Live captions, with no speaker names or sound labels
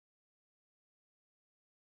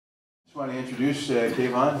Just want to introduce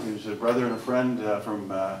Keivan, who's a brother and a friend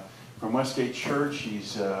from Westgate Church.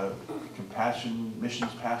 He's a compassion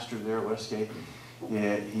missions pastor there at Westgate.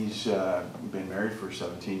 He's been married for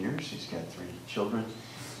 17 years. He's got 3 children,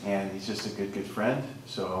 and he's just a good friend.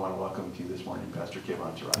 So I want to welcome to you this morning, Pastor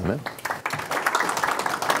Keivan Tehrani. Amen.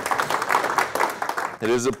 It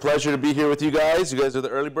is a pleasure to be here with you guys. You guys are the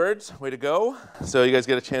early birds. Way to go. So you guys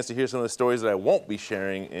get a chance to hear some of the stories that I won't be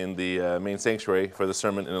sharing in the main sanctuary for the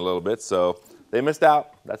sermon in a little bit. So they missed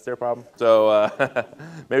out. That's their problem. So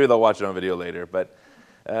maybe they'll watch it on video later. But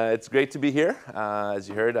it's great to be here. As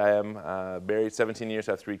you heard, I am married 17 years.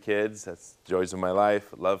 I have 3 kids. That's the joys of my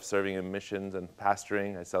life. Love serving in missions and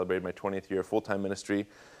pastoring. I celebrated my 20th year of full-time ministry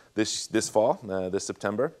this fall, this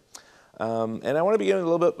September. And I want to begin a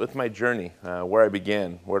little bit with my journey, where I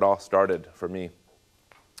began, where it all started for me.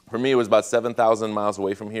 For me, it was about 7,000 miles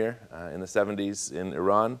away from here in the 70s in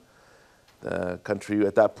Iran. The country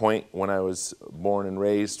at that point, when I was born and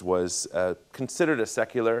raised, was considered a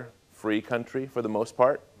secular, free country for the most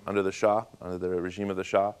part, under the Shah, under the regime of the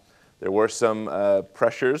Shah. There were some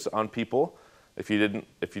pressures on people. If you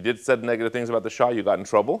did said negative things about the Shah, you got in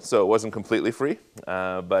trouble, so it wasn't completely free.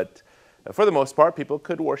 But for the most part, people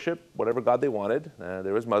could worship whatever God they wanted.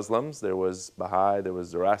 There was Muslims, there was Baha'i, there was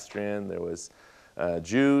Zoroastrian, there was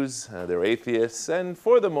Jews, there were atheists, and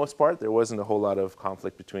for the most part, there wasn't a whole lot of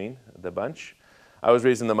conflict between the bunch. I was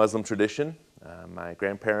raised in the Muslim tradition. My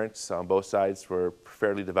grandparents on both sides were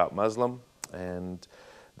fairly devout Muslim, and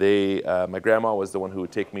my grandma was the one who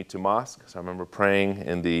would take me to mosque. So I remember praying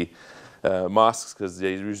in the mosques, because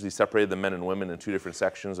they usually separated the men and women in 2 different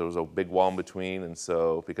sections. There was a big wall in between, and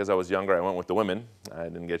so because I was younger, I went with the women. I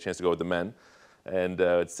didn't get a chance to go with the men. And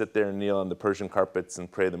I'd sit there and kneel on the Persian carpets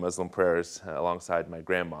and pray the Muslim prayers alongside my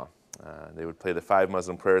grandma. They would play the 5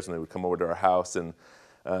 Muslim prayers, and they would come over to our house. And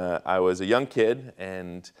I was a young kid,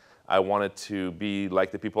 and I wanted to be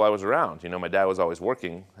like the people I was around. You know, my dad was always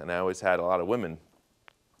working, and I always had a lot of women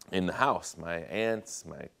in the house. My aunts,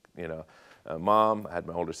 my mom, I had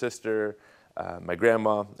my older sister, my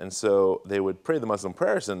grandma, and so they would pray the Muslim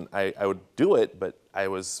prayers, and I would do it, but I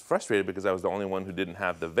was frustrated because I was the only one who didn't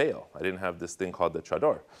have the veil. I didn't have this thing called the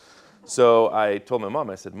chador. So I told my mom,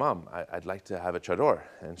 I said, Mom, I'd like to have a chador.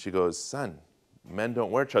 And she goes, son, men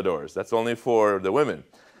don't wear chadors. That's only for the women.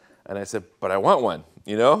 And I said, but I want one,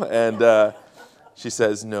 And she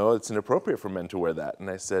says, no, it's inappropriate for men to wear that. And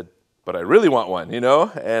I said, but I really want one,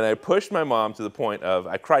 And I pushed my mom to the point of,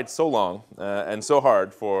 I cried so long and so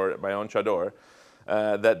hard for my own chador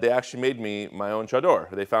that they actually made me my own chador.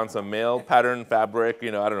 They found some male pattern fabric, I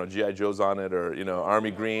don't know, G.I. Joe's on it or, army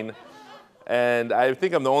green. And I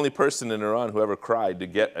think I'm the only person in Iran who ever cried to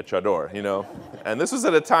get a chador, And this was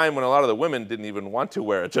at a time when a lot of the women didn't even want to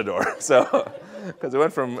wear a chador. So, because it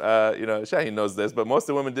went from, Shaheen knows this, but most of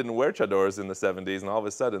the women didn't wear chadors in the 70s, and all of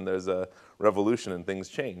a sudden there's a revolution and things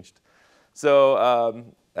changed. So,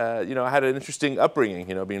 I had an interesting upbringing,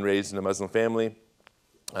 being raised in a Muslim family.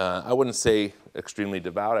 I wouldn't say extremely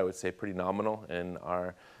devout. I would say pretty nominal in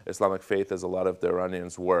our Islamic faith, as a lot of the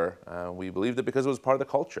Iranians were. We believed it because it was part of the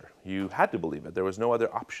culture. You had to believe it. There was no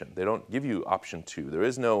other option. They don't give you option 2. There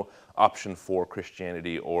is no option for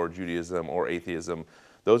Christianity or Judaism or atheism.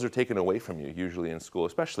 Those are taken away from you, usually in school,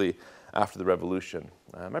 especially after the revolution.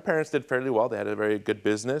 My parents did fairly well. They had a very good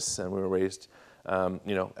business, and we were raised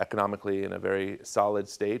economically in a very solid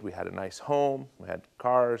state. We had a nice home, we had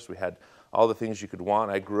cars, we had all the things you could want.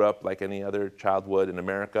 I grew up like any other child would in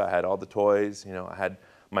America. I had all the toys, I had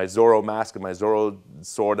my Zorro mask and my Zorro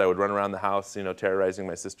sword I would run around the house, terrorizing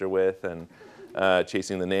my sister with and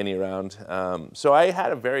chasing the nanny around. So I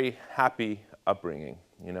had a very happy upbringing.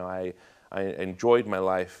 I enjoyed my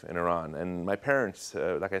life in Iran. And my parents,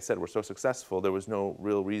 like I said, were so successful, there was no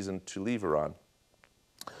real reason to leave Iran.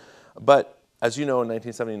 But as you know, in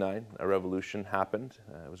 1979, a revolution happened.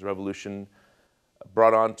 It was a revolution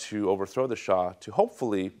brought on to overthrow the Shah, to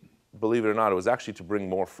hopefully, believe it or not, it was actually to bring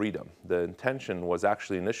more freedom. The intention was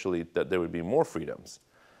actually initially that there would be more freedoms.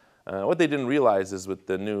 What they didn't realize is with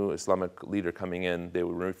the new Islamic leader coming in, they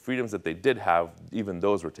were freedoms that they did have, even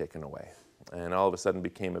those were taken away. And all of a sudden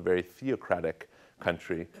became a very theocratic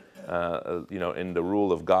country, in the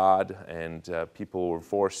rule of God, and people were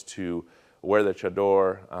forced to wear the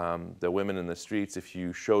chador. The women in the streets, if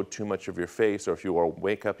you showed too much of your face or if you wore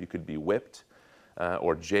makeup, you could be whipped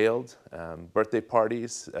or jailed. Birthday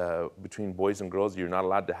parties between boys and girls, you're not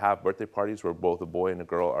allowed to have birthday parties where both a boy and a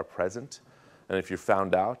girl are present. And if you're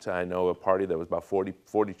found out, I know a party that was about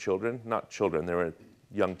 40 children, not children, they were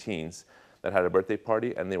young teens, that had a birthday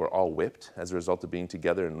party, and they were all whipped as a result of being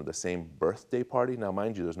together in the same birthday party. Now,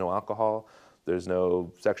 mind you, there's no alcohol, There's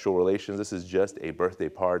no sexual relations. This is just a birthday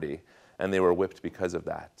party. And they were whipped because of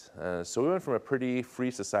that. So we went from a pretty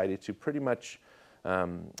free society to pretty much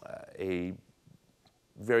a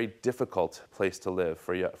very difficult place to live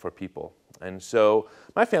for people. And so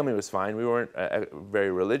my family was fine. We weren't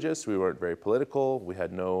very religious. We weren't very political. We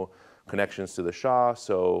had no connections to the Shah.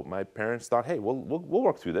 So my parents thought, hey, we'll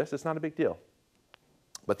work through this. It's not a big deal.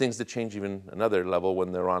 But things did change even another level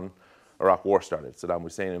when the Iraq War started. Saddam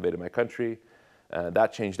Hussein invaded my country.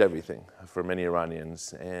 That changed everything for many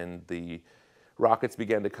Iranians. And the rockets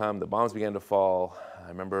began to come. The bombs began to fall. I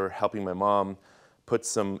remember helping my mom put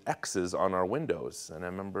some X's on our windows. And I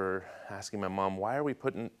remember asking my mom, why are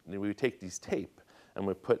we take these tape and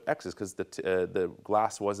we put X's, because the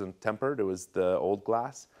glass wasn't tempered, it was the old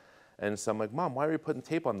glass. And so I'm like, Mom, why are we putting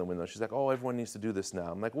tape on the window? She's like, oh, everyone needs to do this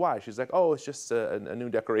now. I'm like, why? She's like, oh, it's just a new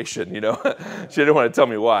decoration, you know? She didn't want to tell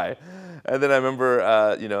me why. And then I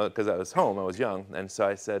remember, you know, because I was home, I was young, and so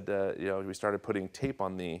I said, you know, we started putting tape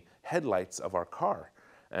on the headlights of our car,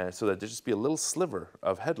 so that there'd just be a little sliver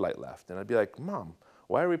of headlight left. And I'd be like, Mom,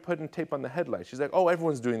 why are we putting tape on the headlights? She's like, oh,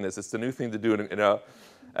 everyone's doing this. It's the new thing to do, you know.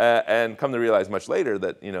 And come to realize much later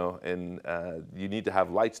that, you know, you need to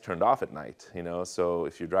have lights turned off at night, you know. So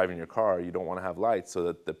if you're driving your car, you don't want to have lights so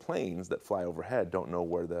that the planes that fly overhead don't know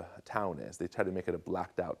where the town is. They try to make it a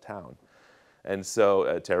blacked out town. And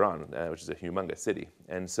so Tehran, which is a humongous city.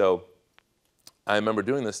 And so I remember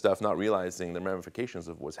doing this stuff, not realizing the ramifications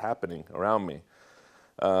of what was happening around me.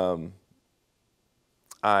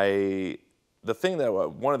 The thing that,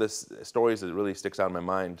 one of the stories that really sticks out in my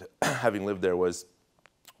mind, having lived there, was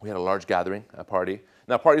we had a large gathering, a party.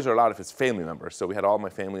 Now, parties are allowed if it's family members. So we had all my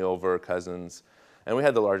family over, cousins, and we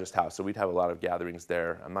had the largest house. So we'd have a lot of gatherings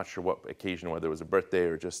there. I'm not sure what occasion, whether it was a birthday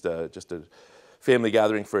or just a family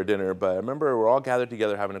gathering for a dinner. But I remember we're all gathered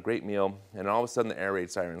together having a great meal, and all of a sudden the air raid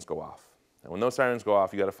sirens go off. And when those sirens go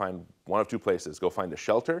off, you got to find one of two places. Go find a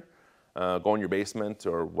shelter, go in your basement,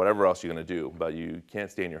 or whatever else you're going to do. But you can't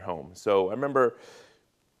stay in your home. So I remember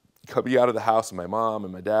coming out of the house with my mom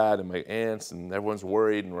and my dad and my aunts, and everyone's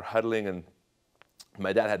worried, and we're huddling. And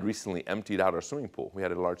my dad had recently emptied out our swimming pool. We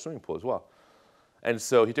had a large swimming pool as well. And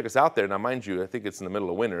so he took us out there. Now, mind you, I think it's in the middle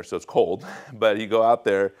of winter, so it's cold. But you go out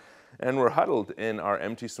there, and we're huddled in our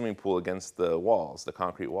empty swimming pool against the walls, the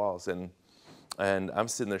concrete walls. And I'm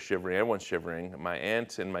sitting there shivering. Everyone's shivering. My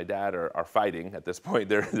aunt and my dad are fighting at this point.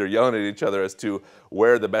 They're yelling at each other as to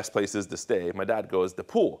where the best place is to stay. My dad goes, the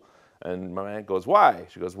pool. And my aunt goes, why?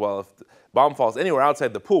 She goes, well, if the bomb falls anywhere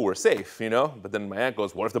outside the pool, we're safe, you know? But then my aunt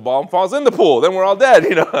goes, what if the bomb falls in the pool? Then we're all dead,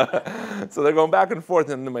 you know? So they're going back and forth,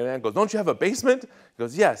 and then my aunt goes, don't you have a basement? He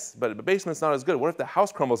goes, yes, but the basement's not as good. What if the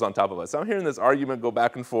house crumbles on top of us? So I'm hearing this argument go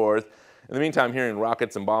back and forth. In the meantime, I'm hearing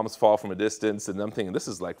rockets and bombs fall from a distance, and I'm thinking, this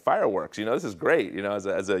is like fireworks, you know? This is great, you know,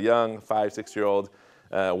 as a young 5, 6-year-old.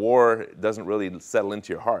 War doesn't really settle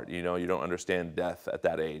into your heart, you know, you don't understand death at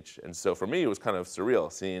that age. And so for me, it was kind of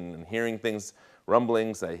surreal, seeing and hearing things,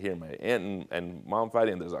 rumblings. I hear my aunt and mom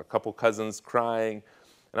fighting, and there's a couple cousins crying,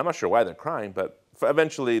 and I'm not sure why they're crying, but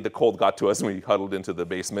eventually the cold got to us and we huddled into the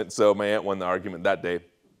basement, so my aunt won the argument that day.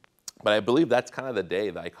 But I believe that's kind of the day,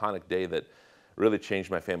 the iconic day that really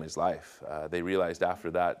changed my family's life. They realized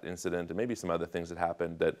after that incident, and maybe some other things that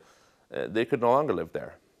happened, that they could no longer live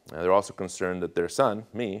there. They're also concerned that their son,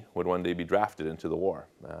 me, would one day be drafted into the war.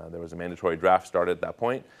 There was a mandatory draft started at that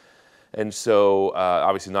point. And so,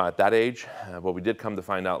 obviously not at that age, but we did come to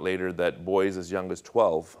find out later that boys as young as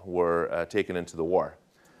 12 were taken into the war.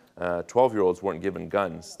 12-year-olds weren't given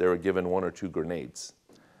guns. They were given 1 or 2 grenades.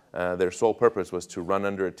 Their sole purpose was to run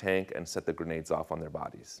under a tank and set the grenades off on their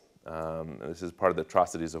bodies. And this is part of the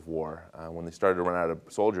atrocities of war. When they started to run out of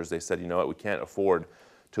soldiers, they said, you know what, we can't afford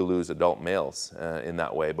to lose adult males in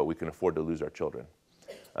that way, but we can afford to lose our children.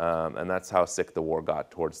 And that's how sick the war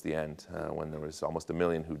got towards the end, when there was almost 1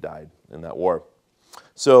 million who died in that war.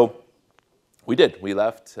 So we did. We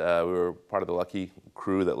left. We were part of the lucky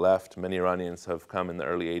crew that left. Many Iranians have come in the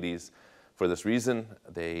early 80s for this reason.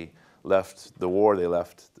 They left the war, they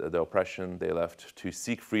left the oppression, they left to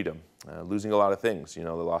seek freedom, losing a lot of things. You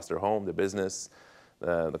know, they lost their home, their business,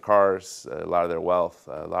 the cars, a lot of their wealth.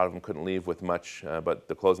 A lot of them couldn't leave with much but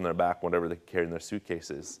the clothes on their back, whatever they carried in their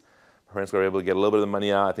suitcases. My parents were able to get a little bit of the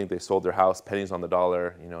money out. I think they sold their house, pennies on the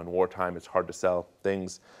dollar. You know, in wartime, it's hard to sell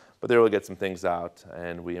things. But they were able to get some things out,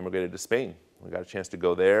 and we immigrated to Spain. We got a chance to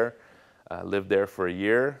go there, lived there for a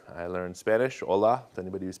year. I learned Spanish, hola, to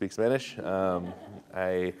anybody who speaks Spanish.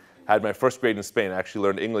 I had my first grade in Spain. I actually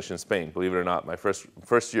learned English in Spain, believe it or not. My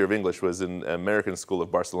first year of English was in American School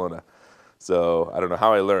of Barcelona. So I don't know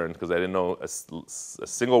how I learned, because I didn't know a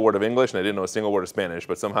single word of English and I didn't know a single word of Spanish,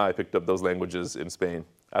 but somehow I picked up those languages in Spain.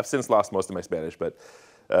 I've since lost most of my Spanish, but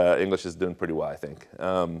English is doing pretty well, I think.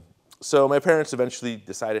 So my parents eventually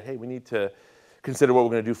decided, hey, we need to consider what we're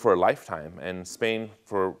going to do for a lifetime. And Spain,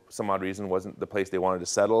 for some odd reason, wasn't the place they wanted to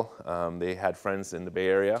settle. They had friends in the Bay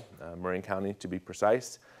Area, Marin County to be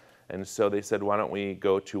precise. And so they said, why don't we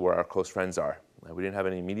go to where our close friends are? We didn't have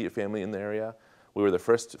any immediate family in the area. We were the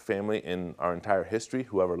first family in our entire history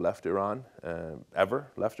who ever left Iran,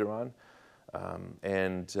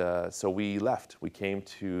 So we left. We came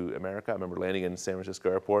to America. I remember landing in San Francisco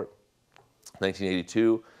Airport,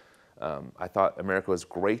 1982. I thought America was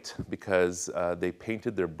great because they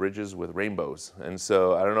painted their bridges with rainbows. And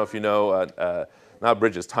so I don't know if you know, not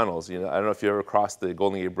bridges, tunnels. I don't know if you ever crossed the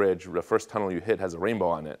Golden Gate Bridge. The first tunnel you hit has a rainbow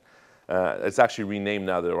on it. It's actually renamed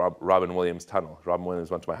now the Robin Williams Tunnel. Robin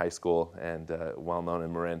Williams went to my high school and well known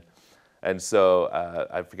in Marin. And so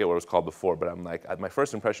I forget what it was called before, but I'm like, my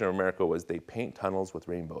first impression of America was they paint tunnels with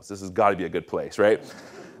rainbows. This has got to be a good place, right?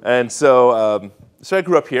 And so, so I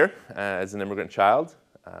grew up here as an immigrant child.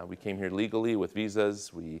 We came here legally with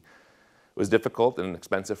visas. It was difficult and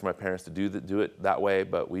expensive for my parents to do it that way,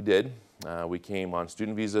 but we did. We came on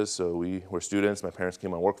student visas, so we were students. My parents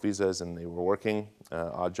came on work visas, and they were working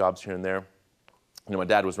odd jobs here and there. My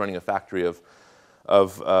dad was running a factory of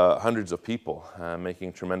hundreds of people,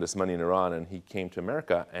 making tremendous money in Iran, and he came to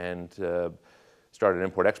America and started an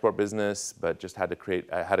import-export business, but just had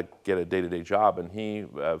to get a day-to-day job, and he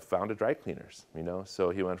founded dry cleaners.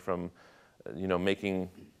 So he went from making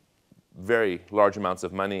very large amounts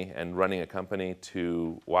of money and running a company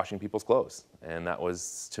to washing people's clothes. And that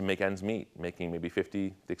was to make ends meet, making maybe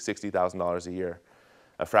 $50,000 to $60,000 a year,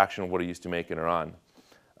 a fraction of what he used to make in Iran.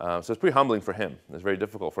 So it's pretty humbling for him. It's very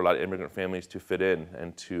difficult for a lot of immigrant families to fit in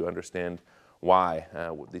and to understand why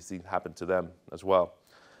these things happen to them as well.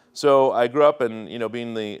 So I grew up and,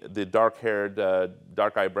 being the dark-haired,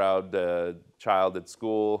 dark-eyebrowed child at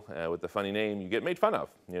school with the funny name, you get made fun of,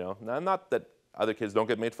 Not that other kids don't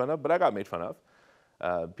get made fun of, but I got made fun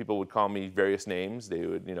of. People would call me various names. They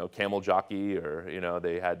would, camel jockey, or,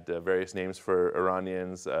 they had various names for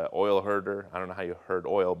Iranians, oil herder. I don't know how you herd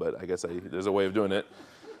oil, but I guess there's a way of doing it.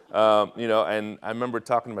 And I remember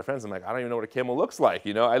talking to my friends, I'm like, I don't even know what a camel looks like,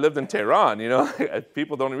 I lived in Tehran,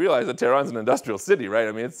 People don't realize that Tehran's an industrial city, right?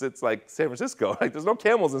 I mean, it's like San Francisco. Like, there's no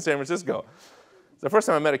camels in San Francisco. The first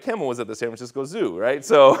time I met a camel was at the San Francisco Zoo, right?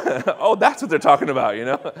 So, oh, that's what they're talking about,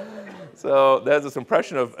 So there's this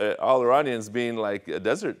impression of all Iranians being like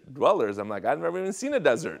desert dwellers. I'm like, I've never even seen a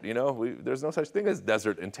desert, There's no such thing as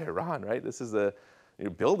desert in Tehran, right? This is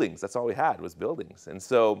buildings. That's all we had was buildings. And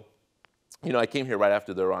so, I came here right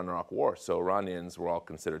after the Iran-Iraq War, so Iranians were all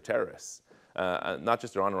considered terrorists. Not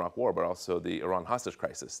just the Iran-Iraq War, but also the Iran hostage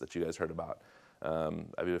crisis that you guys heard about.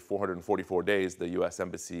 444 days, the U.S.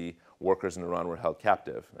 Embassy workers in Iran were held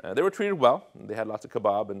captive. They were treated well. They had lots of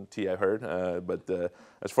kebab and tea, I heard. But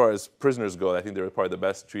as far as prisoners go, I think they were probably the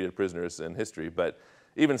best treated prisoners in history. But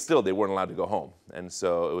even still, they weren't allowed to go home. And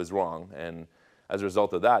so it was wrong. And as a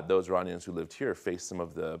result of that, those Iranians who lived here faced some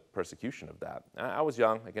of the persecution of that. I was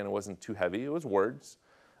young. Again, it wasn't too heavy. It was words,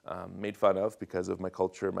 made fun of because of my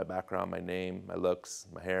culture, my background, my name, my looks,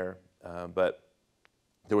 my hair. But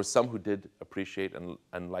there were some who did appreciate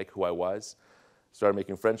and like who I was. Started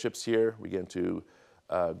making friendships here. We began to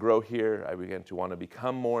grow here. I began to want to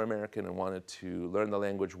become more American and wanted to learn the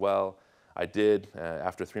language well. I did.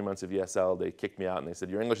 After 3 months of ESL, they kicked me out and they said,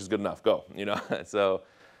 your English is good enough, go. So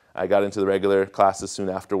I got into the regular classes soon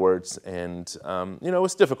afterwards, and it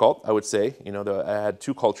was difficult, I would say. I had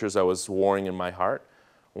two cultures I was warring in my heart.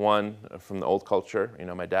 One from the old culture.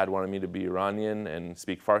 My dad wanted me to be Iranian and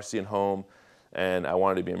speak Farsi at home, and I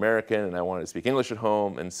wanted to be American, and I wanted to speak English at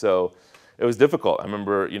home, and so it was difficult. I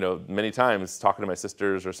remember, many times talking to my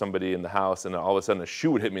sisters or somebody in the house, and all of a sudden a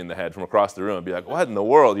shoe would hit me in the head from across the room. I'd be like, what in the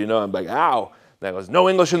world? I'm like, ow. And I goes, no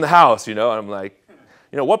English in the house, and I'm like,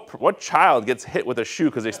 what child gets hit with a shoe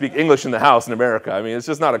because they speak English in the house in America? I mean, it's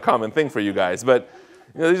just not a common thing for you guys. But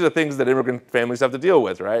these are things that immigrant families have to deal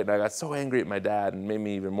with, right? And I got so angry at my dad and made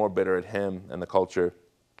me even more bitter at him and the culture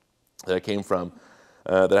that I came from,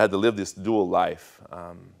 that I had to live this dual life.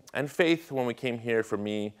 And faith, when we came here, for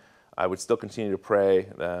me, I would still continue to pray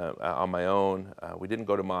on my own. We didn't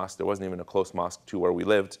go to mosque. There wasn't even a close mosque to where we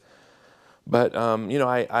lived. But,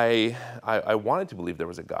 I wanted to believe there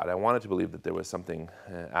was a God. I wanted to believe that there was something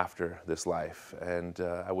after this life. And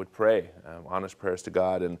I would pray, honest prayers to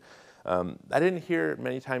God. And I didn't hear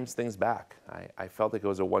many times things back. I felt like it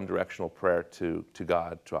was a one-directional prayer to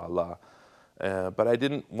God, to Allah. but I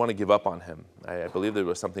didn't want to give up on him. I believed there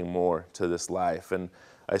was something more to this life. And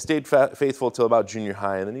I stayed faithful till about junior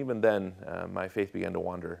high, and then even then, my faith began to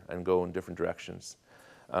wander and go in different directions.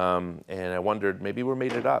 And I wondered, maybe we're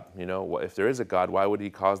made it up. You know, if there is a God, why would he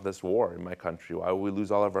cause this war in my country? Why would we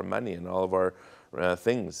lose all of our money and all of our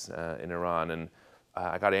things in Iran? And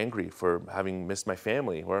I got angry for having missed my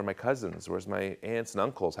family. Where are my cousins? Where's my aunts and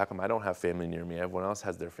uncles? How come I don't have family near me? Everyone else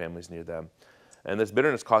has their families near them. And this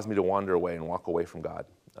bitterness caused me to wander away and walk away from God.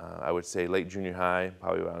 I would say late junior high,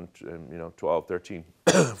 probably around 12, 13,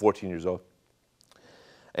 14 years old.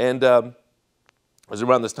 And it was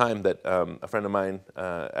around this time that a friend of mine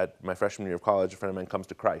at my freshman year of college, a friend of mine comes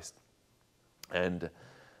to Christ. And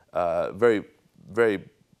very, very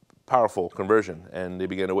powerful conversion. And they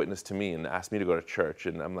began to witness to me and ask me to go to church.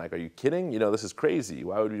 And I'm like, are you kidding? You know, this is crazy.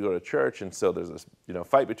 Why would we go to church? And so there's this,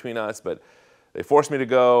 fight between us. But they forced me to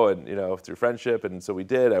go, and through friendship. And so we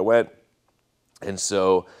did. I went. And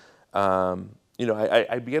so,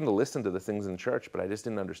 I began to listen to the things in church, but I just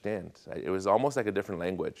didn't understand. It was almost like a different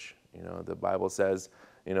language. The Bible says,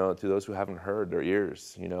 to those who haven't heard, their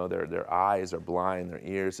ears, their eyes are blind, their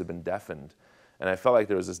ears have been deafened. And I felt like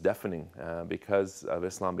there was this deafening because of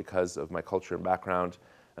Islam, because of my culture and background,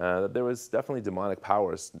 that there was definitely demonic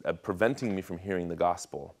powers preventing me from hearing the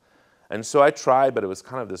gospel. And so I tried, but it was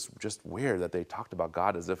kind of this just weird that they talked about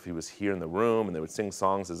God as if he was here in the room, and they would sing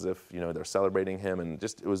songs as if, they're celebrating him, and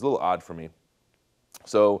just, it was a little odd for me.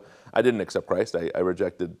 So I didn't accept Christ. I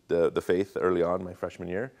rejected the faith early on, my freshman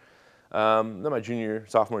year. Then my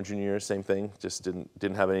sophomore and junior year, same thing, just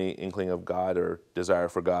didn't have any inkling of God or desire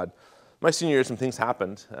for God. My senior year, some things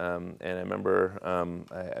happened, and I remember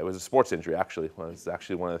it was a sports injury, actually. It was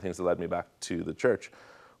actually one of the things that led me back to the church.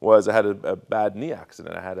 Was I had a bad knee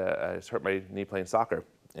accident. I just hurt my knee playing soccer,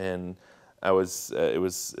 and it was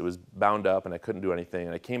bound up, and I couldn't do anything.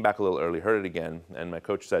 And I came back a little early, hurt it again, and my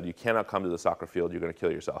coach said, "You cannot come to the soccer field. You're going to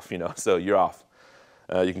kill yourself. So you're off.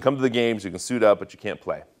 You can come to the games, you can suit up, but you can't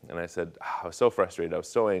play." And I said, I was so frustrated, I was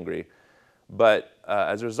so angry. But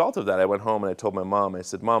as a result of that, I went home and I told my mom. I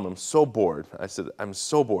said, "Mom, I'm so bored." I said, "I'm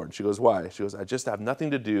so bored." She goes, "Why?" She goes, "I just have nothing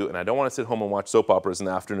to do, and I don't want to sit home and watch soap operas in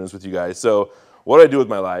the afternoons with you guys. So what do I do with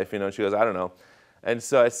my life?" She goes, "I don't know." And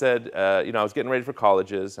so I said, I was getting ready for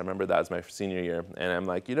colleges. I remember that was my senior year, and I'm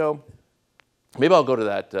like, maybe I'll go to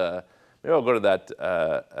that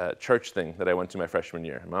church thing that I went to my freshman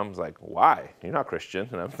year. And Mom's like, "Why? You're not Christian."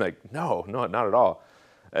 And I'm like, no, not at all.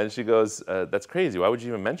 And she goes, "That's crazy. Why would you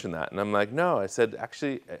even mention that?" And I'm like, "No." I said,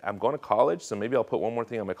 "Actually, I'm going to college, so maybe I'll put one more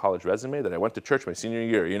thing on my college resume that I went to church my senior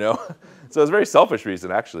year, So it was a very selfish reason,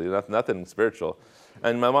 actually, nothing spiritual.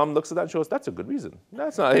 And my mom looks at that and she goes, "That's a good reason."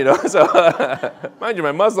 That's not, So mind you,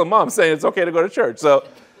 my Muslim mom's saying it's okay to go to church. So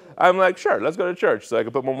I'm like, sure, let's go to church so I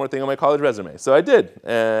could put one more thing on my college resume. So I did.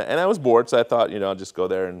 And I was bored, so I thought, I'll just go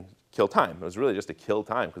there and kill time. It was really just to kill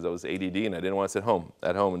time because I was ADD and I didn't want to sit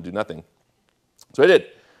at home and do nothing. So I did.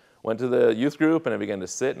 Went to the youth group and I began to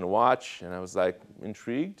sit and watch, and I was like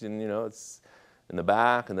intrigued, and it's in the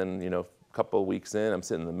back, and then a couple of weeks in, I'm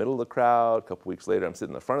sitting in the middle of the crowd. A couple of weeks later, I'm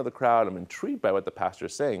sitting in the front of the crowd. I'm intrigued by what the pastor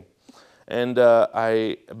is saying, and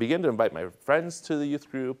I began to invite my friends to the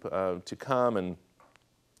youth group to come, and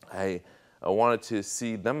I wanted to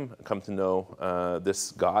see them come to know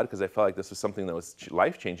this God because I felt like this was something that was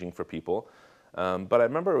life-changing for people. But I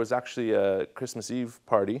remember it was actually a Christmas Eve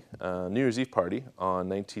party, New Year's Eve party on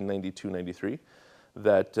 1992-93.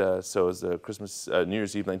 So it was a New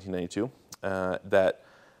Year's Eve 1992. That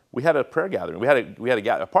we had a prayer gathering. We had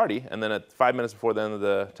a party, and then at 5 minutes before the end of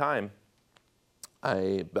the time,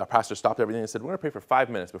 our pastor stopped everything and said, "We're going to pray for 5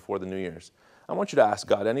 minutes before the New Year's. I want you to ask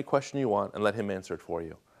God any question you want and let Him answer it for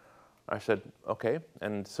you." I said, "Okay."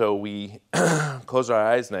 And so we closed our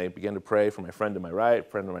eyes, and I began to pray for my friend to my right,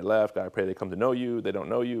 friend to my left. God, I pray they come to know you. They don't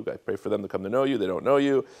know you. God, I pray for them to come to know you. They don't know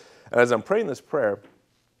you. And as I'm praying this prayer,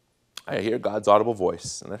 I hear God's audible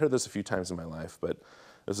voice. And I've heard this a few times in my life, but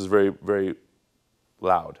this is very, very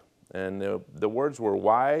loud. And the words were,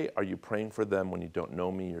 "Why are you praying for them when you don't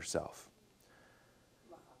know me yourself?"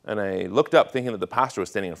 And I looked up thinking that the pastor was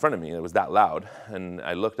standing in front of me, and it was that loud. And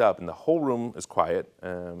I looked up, and the whole room is quiet,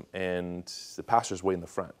 and the pastor's way in the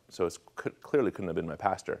front. So it clearly couldn't have been my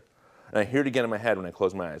pastor. And I hear it again in my head when I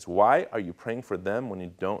close my eyes. "Why are you praying for them when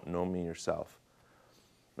you don't know me yourself?"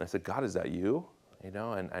 And I said, "God, is that you?" And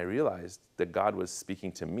I realized that God was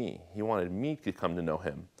speaking to me. He wanted me to come to know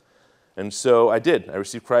Him. And so I did. I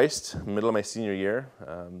received Christ in the middle of my senior year,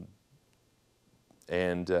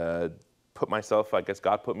 put myself, I guess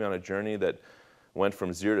God put me on a journey that went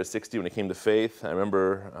from 0 to 60 when it came to faith. I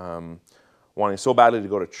remember wanting so badly to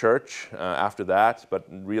go to church after that, but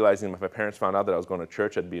realizing if my parents found out that I was going to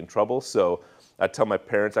church, I'd be in trouble. So I'd tell my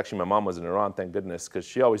parents, actually my mom was in Iran, thank goodness, because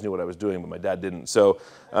she always knew what I was doing, but my dad didn't. So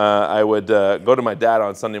I would go to my dad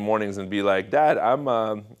on Sunday mornings and be like, Dad, I'm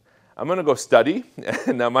going to go study.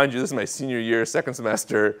 And now, mind you, this is my senior year, second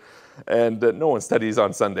semester, and no one studies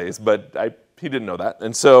on Sundays, but he didn't know that.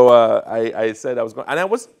 And so I said I was going, and I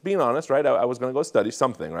was being honest, right? I was going to go study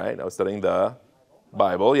something, right? I was studying the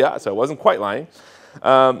Bible, yeah, so I wasn't quite lying.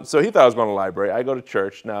 So he thought I was going to the library. I go to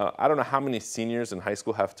church. Now, I don't know how many seniors in high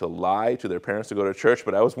school have to lie to their parents to go to church,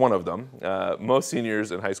 but I was one of them. Most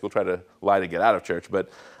seniors in high school try to lie to get out of church, but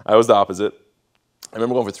I was the opposite. I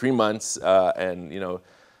remember going for 3 months, and,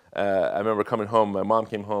 I remember coming home. My mom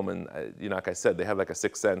came home, and, like I said, they have like a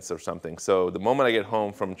sixth sense or something. So the moment I get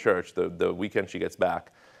home from church, the weekend she gets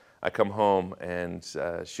back, I come home, and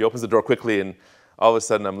she opens the door quickly, and all of a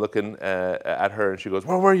sudden, I'm looking at her, and she goes,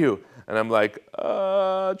 "Where were you?" And I'm like,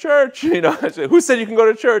 "Church." I said, "Who said you can go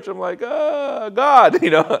to church?" I'm like, "God."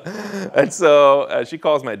 And so she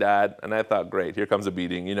calls my dad, and I thought, great, here comes a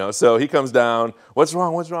beating. So he comes down. "What's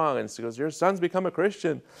wrong? What's wrong?" And she goes, "Your son's become a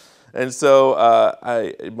Christian." And so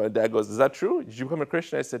my dad goes, "Is that true? Did you become a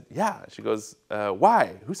Christian?" I said, "Yeah." She goes,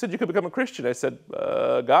 "Why? Who said you could become a Christian?" I said,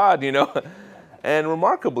 "God." And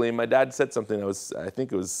remarkably, my dad said something that I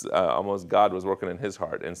think it was almost God was working in his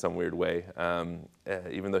heart in some weird way,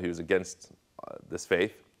 even though he was against this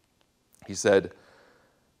faith. He said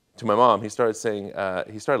to my mom, he started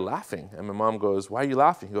laughing. And my mom goes, "Why are you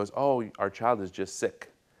laughing?" He goes, "Oh, our child is just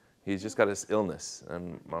sick. He's just got this illness."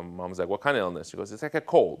 And my mom's like, "What kind of illness?" She goes, "It's like a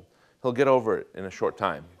cold. He'll get over it in a short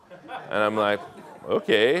time." And I'm like,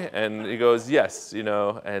 "Okay." And he goes, "Yes,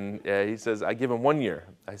 and he says, "I give him 1 year."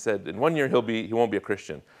 I said, "In 1 year, he won't be a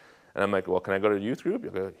Christian." And I'm like, "Well, can I go to a youth group?"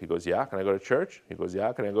 He goes, "Yeah." "Can I go to church?" He goes,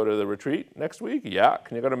 "Yeah." "Can I go to the retreat next week?" "Yeah."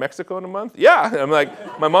 "Can you go to Mexico in a month?" "Yeah." And I'm like,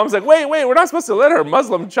 my mom's like, wait, we're not supposed to let our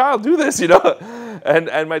Muslim child do this,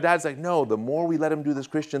 And my dad's like, "No, the more we let him do this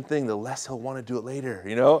Christian thing, the less he'll want to do it later,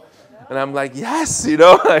 And I'm like, yes,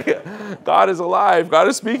 like, God is alive, God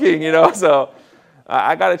is speaking, So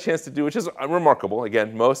I got a chance to do, which is remarkable.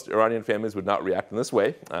 Again, most Iranian families would not react in this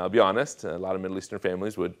way. I'll be honest. A lot of Middle Eastern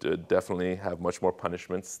families would definitely have much more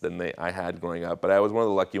punishments than I had growing up. But I was one of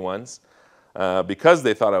the lucky ones. Because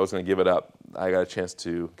they thought I was going to give it up, I got a chance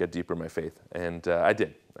to get deeper in my faith. And I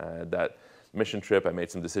did. That mission trip, I made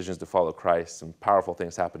some decisions to follow Christ. Some powerful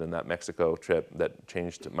things happened in that Mexico trip that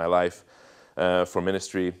changed my life for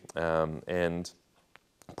ministry. And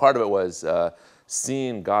part of it was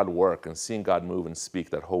seeing God work and seeing God move and speak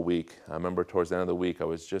that whole week. I remember towards the end of the week, I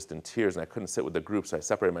was just in tears, and I couldn't sit with the group, so I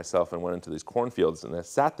separated myself and went into these cornfields, and I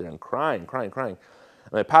sat there and crying. And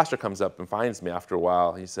my pastor comes up and finds me after a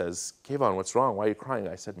while. He says, "Keivan, what's wrong? Why are you crying?"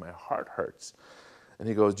 I said, "My heart hurts." And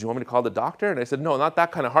he goes, "Do you want me to call the doctor?" And I said, "No, not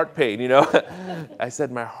that kind of heart pain, I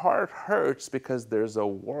said, "My heart hurts because there's a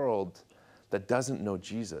world that doesn't know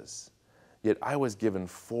Jesus. Yet I was given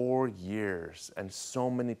 4 years, and so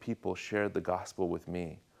many people shared the gospel with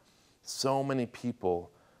me. So many people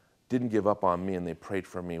didn't give up on me, and they prayed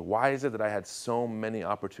for me. Why is it that I had so many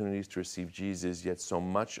opportunities to receive Jesus, yet so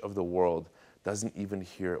much of the world doesn't even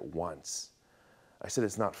hear it once?" I said,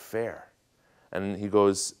 "It's not fair." And he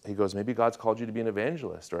goes, "Maybe God's called you to be an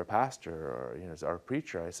evangelist or a pastor or a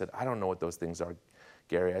preacher." I said, "I don't know what those things are,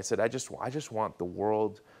 Gary." I said, I just want the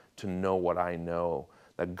world to know what I know,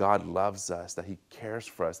 that God loves us, that he cares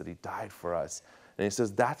for us, that he died for us." And he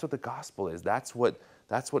says, that's what the gospel is. That's what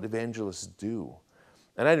evangelists do.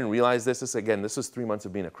 And I didn't realize this. This was 3 months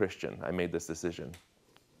of being a Christian. I made this decision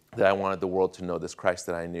that I wanted the world to know this Christ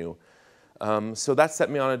that I knew. So that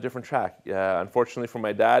set me on a different track. Unfortunately for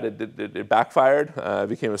my dad, it backfired. I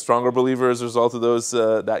became a stronger believer as a result of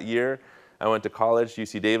that year. I went to college,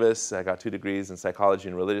 UC Davis. I got 2 degrees in psychology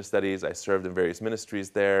and religious studies. I served in various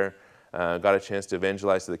ministries there. Got a chance to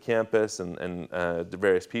evangelize to the campus and to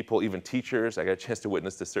various people, even teachers. I got a chance to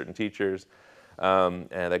witness to certain teachers and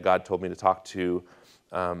that God told me to talk to.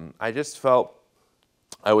 I just felt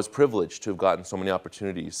I was privileged to have gotten so many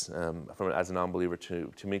opportunities as a non-believer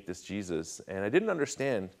to meet this Jesus. And I didn't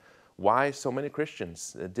understand why so many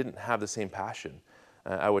Christians didn't have the same passion.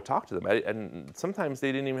 I would talk to them, and sometimes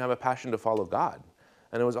they didn't even have a passion to follow God.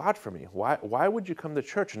 And it was odd for me. Why would you come to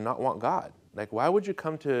church and not want God? Like, why would you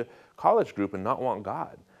come to college group and not want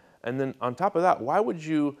God? And then on top of that, why would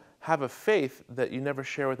you have a faith that you never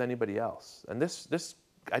share with anybody else? And this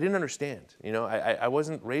I didn't understand. I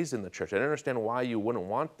wasn't raised in the church. I didn't understand why you wouldn't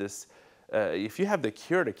want this. If you have the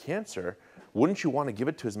cure to cancer, wouldn't you want to give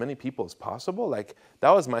it to as many people as possible? Like,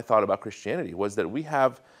 that was my thought about Christianity, was that we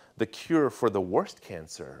have the cure for the worst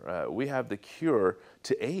cancer. We have the cure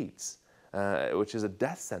to AIDS. which is a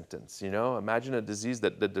death sentence. Imagine a disease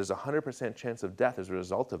that there's a 100% chance of death as a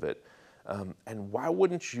result of it. And why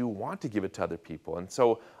wouldn't you want to give it to other people? And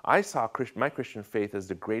so I saw my Christian faith as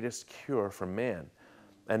the greatest cure for man,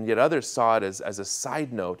 and yet others saw it as a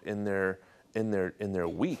side note in their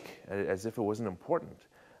week, as if it wasn't important,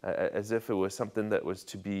 as if it was something that was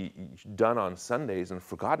to be done on Sundays and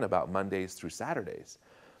forgotten about Mondays through Saturdays.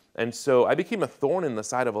 And so I became a thorn in the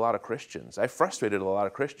side of a lot of Christians. I frustrated a lot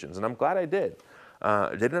of Christians, and I'm glad I did.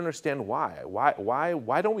 Didn't understand why.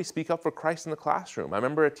 Why don't we speak up for Christ in the classroom? I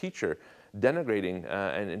remember a teacher denigrating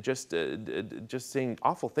and just saying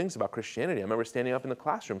awful things about Christianity. I remember standing up in the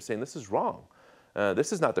classroom saying, this is wrong.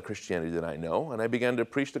 This is not the Christianity that I know. And I began to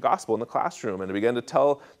preach the gospel in the classroom, and I began to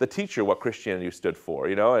tell the teacher what Christianity stood for,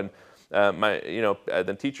 and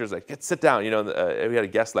the teacher's like, sit down. We had a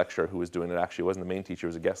guest lecturer who was doing it. Actually, it wasn't the main teacher, it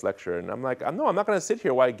was a guest lecturer. And I'm like, no, I'm not going to sit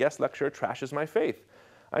here while a guest lecturer trashes my faith.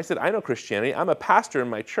 I said, I know Christianity. I'm a pastor in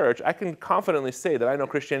my church. I can confidently say that I know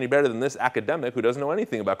Christianity better than this academic who doesn't know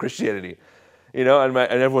anything about Christianity. And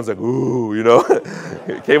everyone's like, ooh,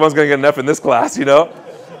 Keivan's going to get an F in this class, And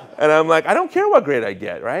I'm like, I don't care what grade I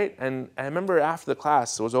get, right? And I remember after the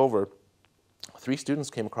class was over, 3 students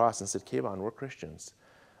came across and said, Keivan, we're Christians.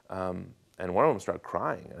 And one of them started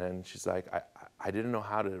crying. And she's like, I didn't know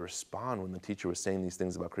how to respond when the teacher was saying these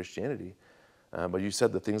things about Christianity. But you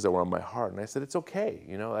said the things that were on my heart. And I said, it's okay.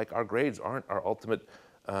 Our grades aren't our ultimate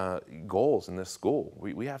goals in this school.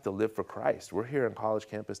 We have to live for Christ. We're here on college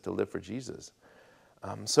campus to live for Jesus.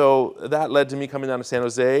 So that led to me coming down to San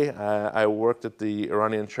Jose. I worked at the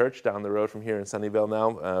Iranian church down the road from here in Sunnyvale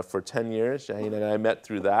now for 10 years. Shaheen and I met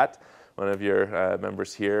through that, one of your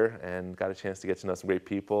members here, and got a chance to get to know some great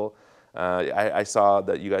people. I saw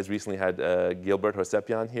that you guys recently had Gilbert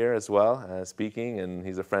Hosepian here as well, speaking, and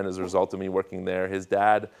he's a friend as a result of me working there. His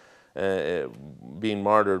dad, being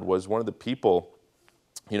martyred, was one of the people,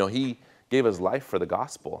 he gave his life for the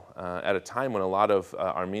gospel at a time when a lot of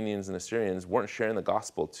Armenians and Assyrians weren't sharing the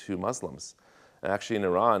gospel to Muslims. And actually in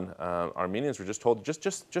Iran, Armenians were just told,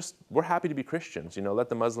 just we're happy to be Christians, let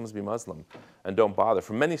the Muslims be Muslim and don't bother.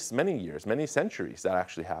 For many years, many centuries, that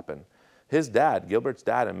actually happened. His dad, Gilbert's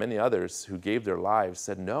dad, and many others who gave their lives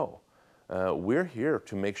said, no, we're here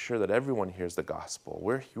to make sure that everyone hears the gospel.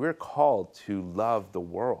 We're called to love the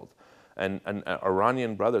world. And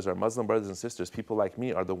Iranian brothers, our Muslim brothers and sisters, people like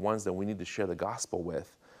me, are the ones that we need to share the gospel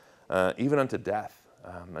with, even unto death.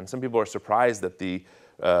 And some people are surprised at the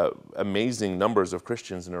amazing numbers of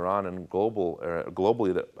Christians in Iran and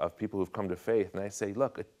globally of people who've come to faith. And I say,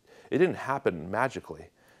 look, it didn't happen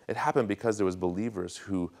magically. It happened because there was believers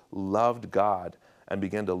who loved God and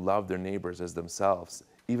began to love their neighbors as themselves,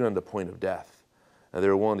 even on the point of death. And they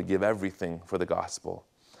were willing to give everything for the gospel.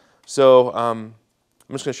 So I'm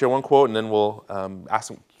just going to share one quote, and then we'll ask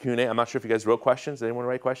some Q&A. I'm not sure if you guys wrote questions. Did anyone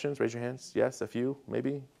write questions? Raise your hands. Yes, a few,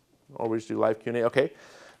 maybe? Or we just do live Q&A? Okay.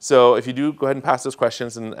 So if you do, go ahead and pass those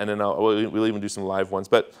questions, and then we'll even do some live ones.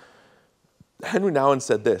 But Henry Nouwen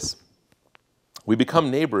said this: we become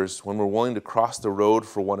neighbors when we're willing to cross the road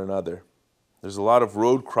for one another. There's a lot of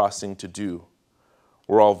road crossing to do.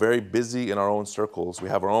 We're all very busy in our own circles. We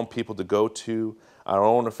have our own people to go to, our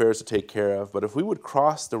own affairs to take care of. But if we would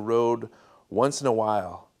cross the road once in a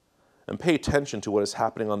while and pay attention to what is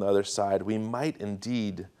happening on the other side, we might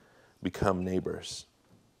indeed become neighbors.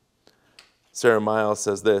 Sarah Miles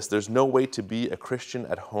says this: there's no way to be a Christian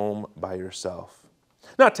at home by yourself.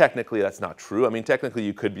 Now, technically, that's not true. I mean, technically,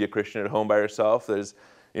 you could be a Christian at home by yourself. There's,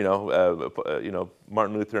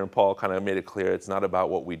 Martin Luther and Paul kind of made it clear it's not about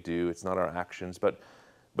what we do, it's not our actions. But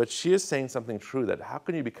she is saying something true, that how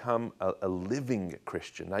can you become a living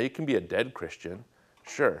Christian? Now, you can be a dead Christian,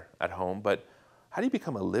 sure, at home, but how do you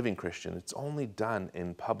become a living Christian? It's only done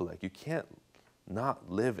in public. You can't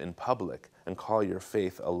not live in public and call your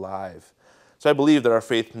faith alive. So I believe that our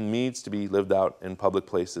faith needs to be lived out in public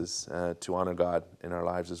places to honor God in our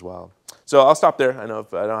lives as well. So I'll stop there. I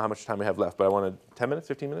don't know how much time we have left, but I wanted 10 minutes,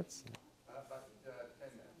 15 minutes? 10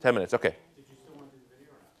 minutes. 10 minutes, okay. Did you still want to do the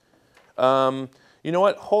video or not? You know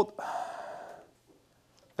what?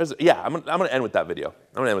 I'm going to end with that video.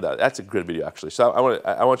 I'm going to end with that. That's a good video, actually. So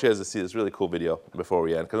I want you guys to see this really cool video before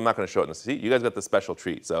we end, because I'm not going to show it in the seat. You guys got the special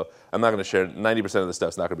treat, so I'm not going to share. 90% of the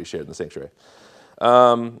stuff's not going to be shared in the sanctuary.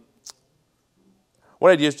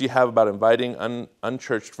 What ideas do you have about inviting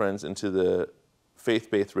unchurched friends into the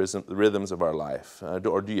faith-based rhythms of our life?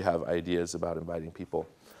 Or do you have ideas about inviting people?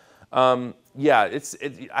 Like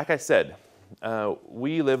I said,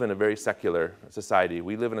 we live in a very secular society.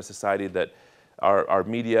 We live in a society that our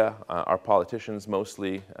media, our politicians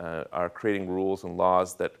mostly, are creating rules and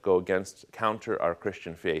laws that go counter our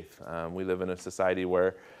Christian faith. We live in a society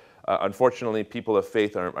where Unfortunately, people of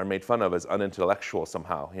faith are made fun of as unintellectual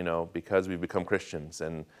somehow, because we've become Christians.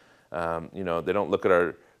 And, they don't look at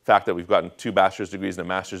our fact that we've gotten 2 bachelor's degrees and a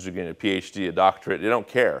master's degree and a PhD, a doctorate. They don't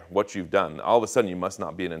care what you've done. All of a sudden, you must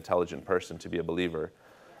not be an intelligent person to be a believer.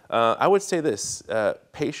 I would say this,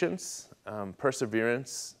 patience,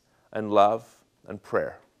 perseverance, and love, and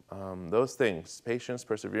prayer. Those things, patience,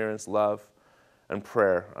 perseverance, love, and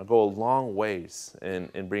prayer, go a long ways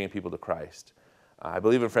in bringing people to Christ. I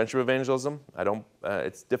believe in friendship evangelism.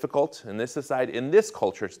 It's difficult in this society, in this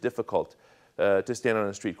culture, it's difficult to stand on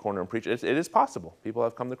a street corner and preach. It is possible. People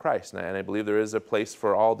have come to Christ, and I believe there is a place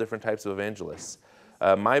for all different types of evangelists.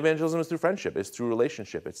 My evangelism is through friendship. It's through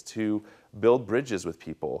relationship. It's to build bridges with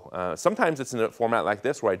people. Sometimes it's in a format like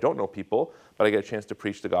this where I don't know people, but I get a chance to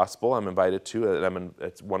preach the gospel. I'm invited to, and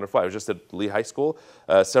it's wonderful. I was just at Lee High School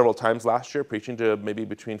several times last year, preaching to maybe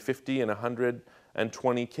between 50 and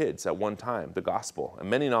 120 kids at one time, the gospel, and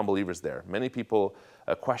many non-believers there. Many people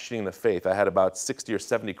questioning the faith. I had about 60 or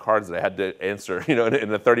 70 cards that I had to answer, in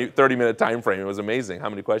a 30-minute time frame. It was amazing how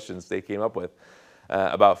many questions they came up with.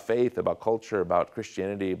 About faith, about culture, about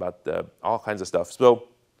Christianity, about all kinds of stuff. So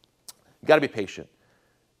you got to be patient.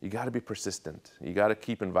 You got to be persistent. You got to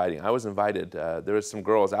keep inviting. I was invited. There was some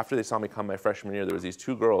girls, after they saw me come my freshman year, there was these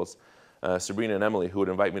 2 girls, Sabrina and Emily, who would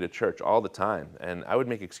invite me to church all the time. And I would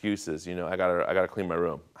make excuses. I gotta clean my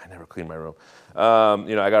room. I never clean my room.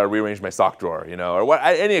 I gotta rearrange my sock drawer, or what,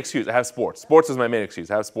 any excuse. I have sports. Sports is my main excuse.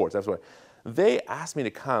 I have sports. That's what. They asked me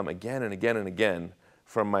to come again and again and again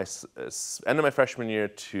from my end of my freshman year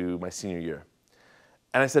to my senior year.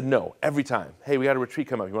 And I said no, every time. Hey, we got a retreat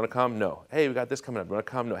coming up. You want to come? No. Hey, we got this coming up. You want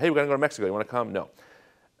to come? No. Hey, we're going to go to Mexico. You want to come? No.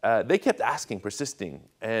 They kept asking, persisting,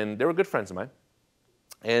 and they were good friends of mine.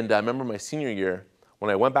 And I remember my senior year,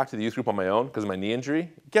 when I went back to the youth group on my own because of my knee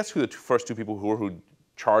injury, guess who the first 2 people who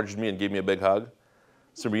charged me and gave me a big hug?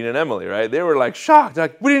 Sabrina and Emily, right? They were like shocked,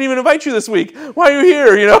 like, we didn't even invite you this week. Why are you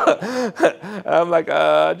here? I'm like,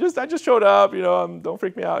 I just showed up. Don't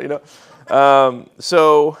freak me out.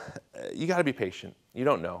 So you got to be patient. You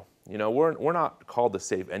don't know. We're not called to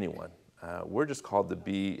save anyone. We're just called to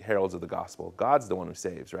be heralds of the gospel. God's the one who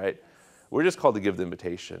saves, right? We're just called to give the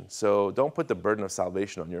invitation. So don't put the burden of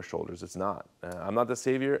salvation on your shoulders. It's not. I'm not the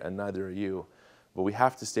Savior, and neither are you. But we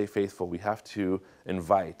have to stay faithful. We have to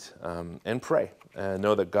invite and pray. And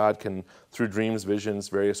know that God can, through dreams, visions,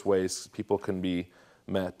 various ways, people can be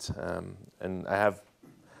met. And I have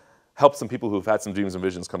helped some people who've had some dreams and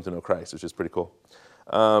visions come to know Christ, which is pretty cool.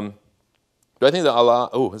 Do I think that Allah,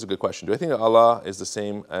 that's a good question. Do I think that Allah is the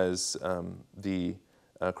same as the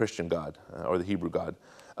Christian God or the Hebrew God?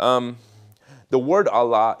 The word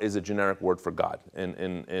Allah is a generic word for God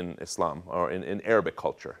in Islam or in Arabic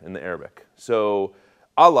culture, in the Arabic. So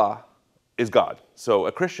Allah is God. So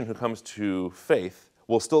a Christian who comes to faith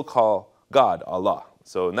will still call God Allah.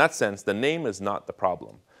 So in that sense, the name is not the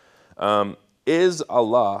problem. Is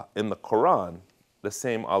Allah in the Quran the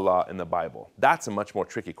same Allah in the Bible? That's a much more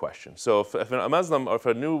tricky question. So if a Muslim or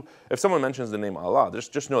if someone mentions the name Allah,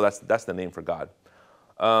 just know that's the name for God.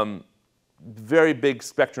 Very big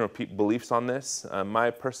spectrum of beliefs on this. My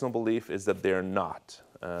personal belief is that they're not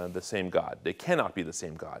the same God. They cannot be the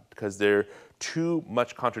same God because there are too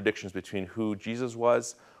much contradictions between who Jesus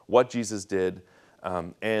was, what Jesus did,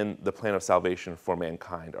 and the plan of salvation for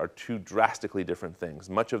mankind are 2 drastically different things.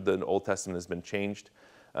 Much of the Old Testament has been changed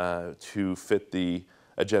to fit the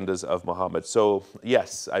agendas of Muhammad. So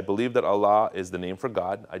yes, I believe that Allah is the name for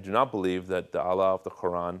God. I do not believe that the Allah of the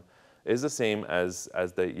Quran is the same as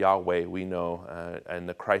the Yahweh we know and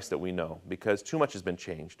the Christ that we know, because too much has been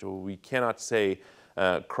changed. We cannot say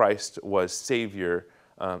Christ was Savior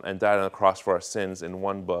and died on the cross for our sins in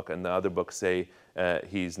one book, and the other book say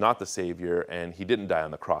he's not the Savior and he didn't die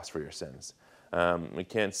on the cross for your sins. We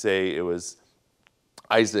can't say it was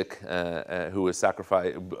Isaac who was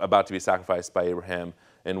about to be sacrificed by Abraham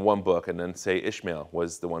in one book, and then say Ishmael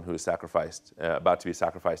was the one who was sacrificed, about to be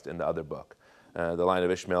sacrificed in the other book. The line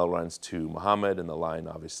of Ishmael runs to Muhammad, and the line,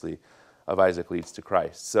 obviously, of Isaac leads to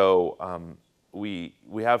Christ. So we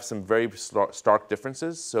have some very stark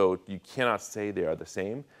differences, so you cannot say they are the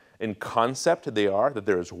same. In concept, they are, that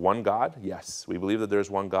there is one God. Yes, we believe that there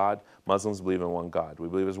is one God. Muslims believe in one God. We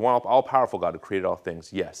believe there's one all-powerful God who created all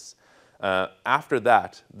things. Yes. After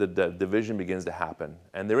that, the division begins to happen.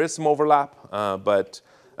 And there is some overlap, but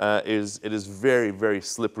it is very, very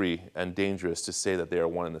slippery and dangerous to say that they are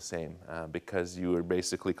one and the same, because you are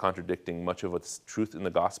basically contradicting much of what's truth in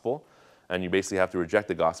the gospel, and you basically have to reject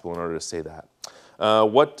the gospel in order to say that.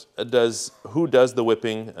 Who does the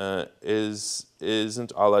whipping?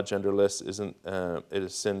 Isn't Allah genderless? It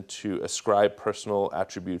is sin to ascribe personal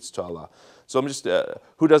attributes to Allah? So I'm just,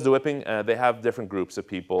 who does the whipping? They have different groups of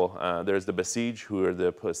people. There's the Besiege, who are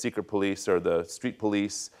the secret police or the street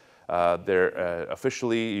police. They're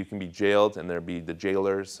officially, you can be jailed, and there be the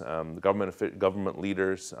jailers, the government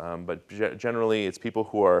leaders. But generally, it's people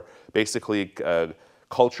who are basically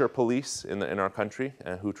culture police in our country,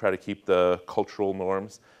 who try to keep the cultural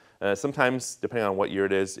norms. Sometimes, depending on what year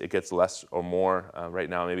it is, it gets less or more. Right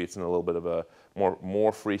now, maybe it's in a little bit of a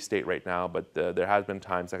more free state right now, but there has been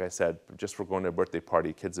times, like I said, just for going to a birthday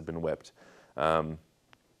party, kids have been whipped.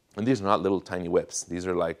 And these are not little tiny whips. These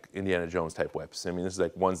are like Indiana Jones type whips. I mean, this is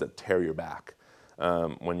like ones that tear your back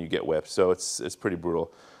when you get whipped. So it's pretty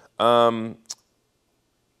brutal.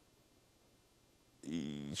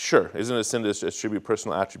 Sure, isn't it a sin to attribute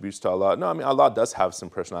personal attributes to Allah? No, I mean, Allah does have some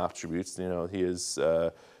personal attributes. You know, He is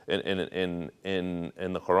in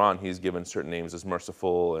the Quran, He's given certain names as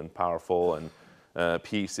merciful and powerful and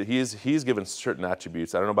peace. He's given certain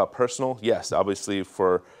attributes. I don't know about personal. Yes, obviously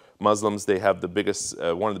for Muslims, they have the biggest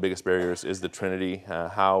one of the biggest barriers is the Trinity.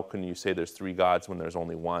 How can you say there's three gods when there's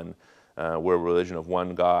only one? We're a religion of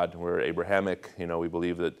one God. We're Abrahamic. You know, we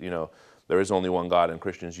believe that there is only one God, and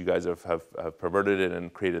Christians, you guys have perverted it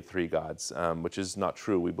and created three gods, which is not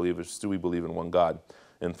true. We believe in one God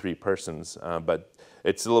in three persons, but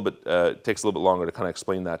it's a little bit takes a little bit longer to kind of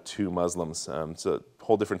explain that to Muslims. So a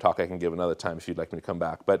whole different talk I can give another time if you'd like me to come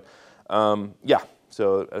back. But yeah,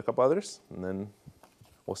 so a couple others, and then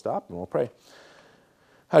we'll stop and we'll pray.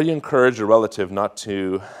 How do you encourage a relative not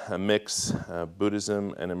to mix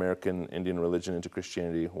Buddhism and American Indian religion into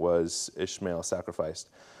Christianity? Was Ishmael sacrificed?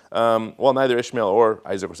 Well, neither Ishmael or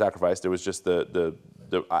Isaac were sacrificed. It was just the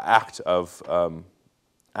act of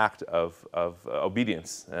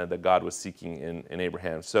obedience that God was seeking in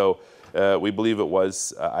Abraham. So we believe it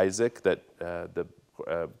was Isaac. That the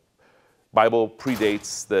Bible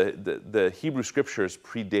predates the Hebrew Scriptures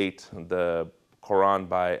predate the Quran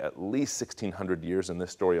by at least 1,600 years in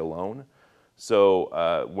this story alone.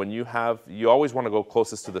 So when you always want to go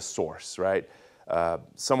closest to the source, right?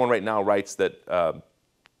 Someone right now writes that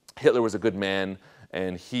Hitler was a good man,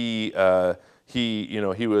 and he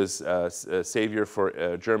was a savior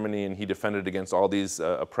for Germany, and he defended against all these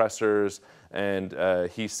oppressors, and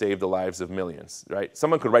he saved the lives of millions, right?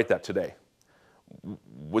 Someone could write that today.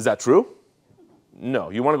 Was that true? No.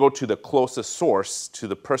 You want to go to the closest source, to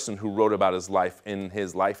the person who wrote about his life in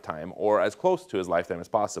his lifetime, or as close to his lifetime as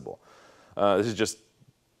possible. This is just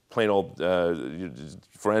plain old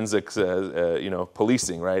forensics,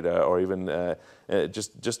 policing, right? Or even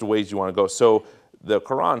just the ways you want to go. So the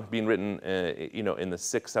Quran, being written, in the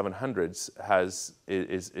 600s, 700s,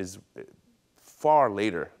 is far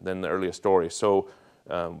later than the earliest story. So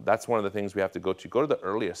that's one of the things we have to go to. Go to the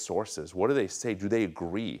earliest sources. What do they say? Do they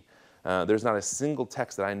agree? There's not a single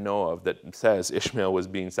text that I know of that says Ishmael was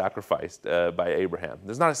being sacrificed by Abraham.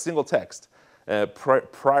 There's not a single text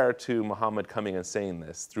prior to Muhammad coming and saying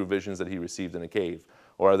this through visions that he received in a cave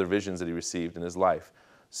or other visions that he received in his life.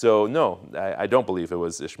 So no, I don't believe it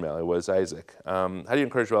was Ishmael. It was Isaac. How do you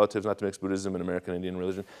encourage relatives not to mix Buddhism and American Indian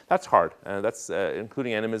religion? That's hard. That's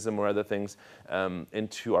including animism or other things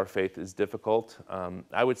into our faith is difficult.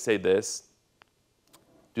 I would say this: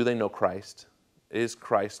 do they know Christ? Is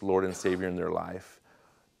Christ Lord and Savior in their life?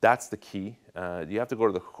 That's the key. You have to go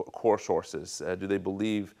to the core sources. Do they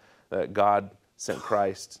believe that God sent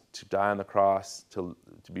Christ to die on the cross, to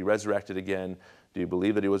be resurrected again? Do you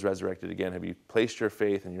believe that he was resurrected again? Have you placed your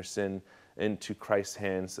faith and your sin into Christ's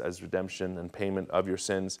hands as redemption and payment of your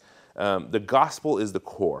sins? The gospel is the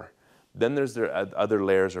core. Then there's other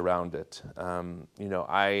layers around it.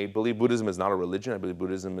 I believe Buddhism is not a religion. I believe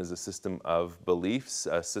Buddhism is a system of beliefs,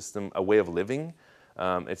 a way of living.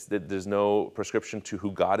 There's no prescription to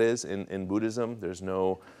who God is in Buddhism. There's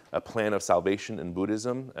no plan of salvation in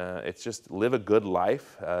Buddhism. It's just live a good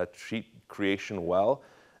life, treat creation well.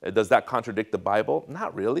 Does that contradict the Bible?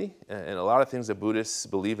 Not really. And a lot of things that Buddhists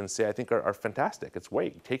believe and say, I think, are fantastic. It's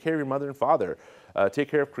wait, take care of your mother and father, take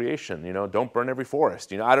care of creation. Don't burn every forest.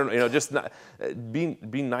 Just not,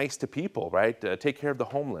 be nice to people, right? Take care of the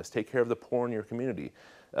homeless, take care of the poor in your community.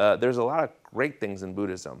 There's a lot of great things in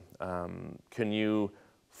Buddhism. Can you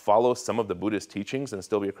follow some of the Buddhist teachings and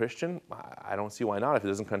still be a Christian? I don't see why not if it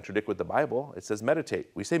doesn't contradict with the Bible. It says meditate.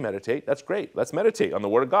 We say meditate. That's great. Let's meditate on the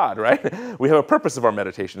Word of God, right? We have a purpose of our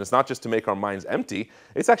meditation. It's not just to make our minds empty.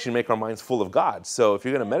 It's actually to make our minds full of God. So if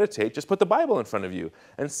you're going to meditate, just put the Bible in front of you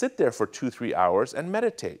and sit there for 2-3 hours and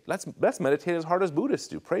meditate. Let's meditate as hard as Buddhists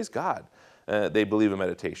do. Praise God. they believe in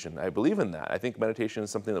meditation. I believe in that. I think meditation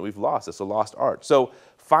is something that we've lost. It's a lost art. So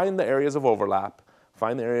find the areas of overlap.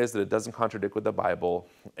 Find the areas that it doesn't contradict with the Bible.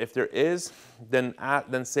 If there is, then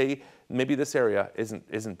say maybe this area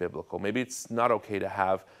isn't biblical. Maybe it's not okay to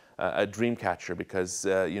have a dream catcher because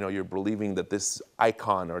you're believing that this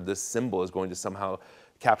icon or this symbol is going to somehow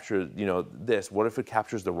capture this. What if it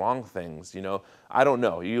captures the wrong things? I don't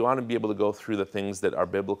know. You want to be able to go through the things that are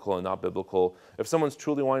biblical and not biblical. If someone's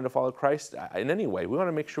truly wanting to follow Christ in any way, we want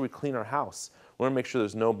to make sure we clean our house. We want to make sure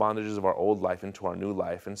there's no bondages of our old life into our new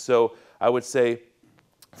life. And so I would say,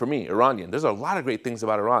 for me, Iranian, there's a lot of great things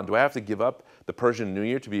about Iran. Do I have to give up the Persian New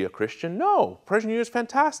Year to be a Christian? No, Persian New Year is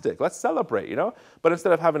fantastic. Let's celebrate, But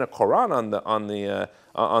instead of having a Quran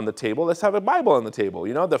on the table, let's have a Bible on the table.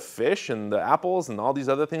 The fish and the apples and all these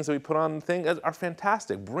other things that we put on the thing are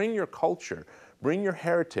fantastic. Bring your culture, bring your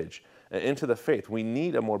heritage into the faith. We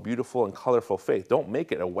need a more beautiful and colorful faith. Don't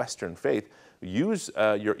make it a Western faith. Use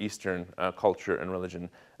your Eastern culture and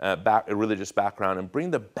religious background and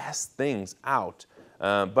bring the best things out.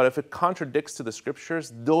 But if it contradicts to the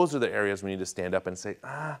scriptures, those are the areas we need to stand up and say,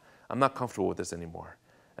 I'm not comfortable with this anymore.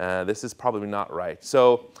 This is probably not right.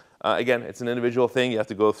 So again, it's an individual thing. You have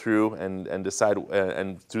to go through and decide,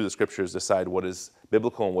 and through the scriptures, decide what is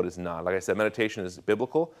biblical and what is not. Like I said, meditation is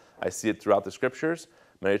biblical. I see it throughout the scriptures.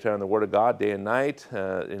 Meditate on the Word of God day and night,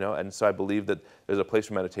 and so I believe that there's a place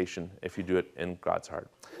for meditation if you do it in God's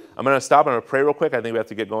heart. I'm going to stop. I'm going to pray real quick. I think we have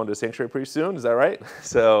to get going to the sanctuary pretty soon. Is that right?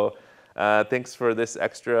 So thanks for this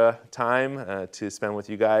extra time to spend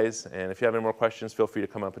with you guys. And if you have any more questions, feel free to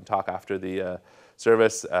come up and talk after the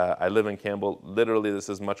service. I live in Campbell. Literally, this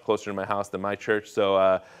is much closer to my house than my church,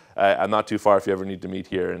 so I'm not too far if you ever need to meet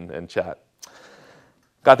here and chat.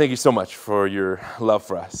 God, thank you so much for your love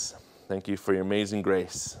for us. Thank you for your amazing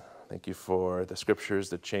grace. Thank you for the scriptures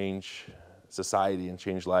that change society and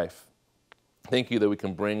change life. Thank you that we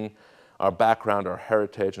can bring our background, our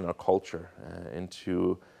heritage, and our culture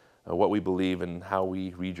into what we believe and how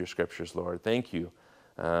we read your scriptures, Lord. Thank you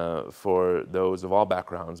for those of all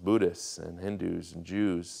backgrounds, Buddhists and Hindus and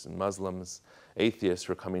Jews and Muslims, atheists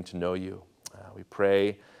who are coming to know you. We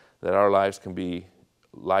pray that our lives can be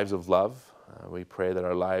lives of love. We pray that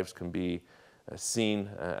our lives can be seen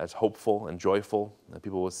as hopeful and joyful, that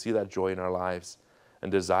people will see that joy in our lives and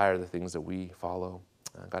desire the things that we follow.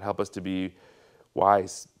 God, help us to be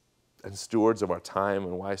wise and stewards of our time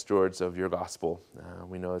and wise stewards of your gospel.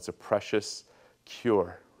 We know it's a precious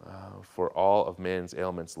cure for all of man's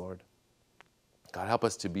ailments, Lord. God, help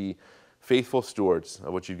us to be faithful stewards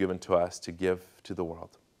of what you've given to us to give to the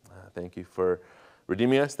world. Thank you for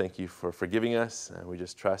redeeming us. Thank you for forgiving us. And we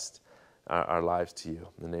just trust our lives to you.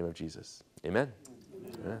 In the name of Jesus. Amen.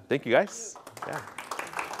 Thank you, guys. Yeah.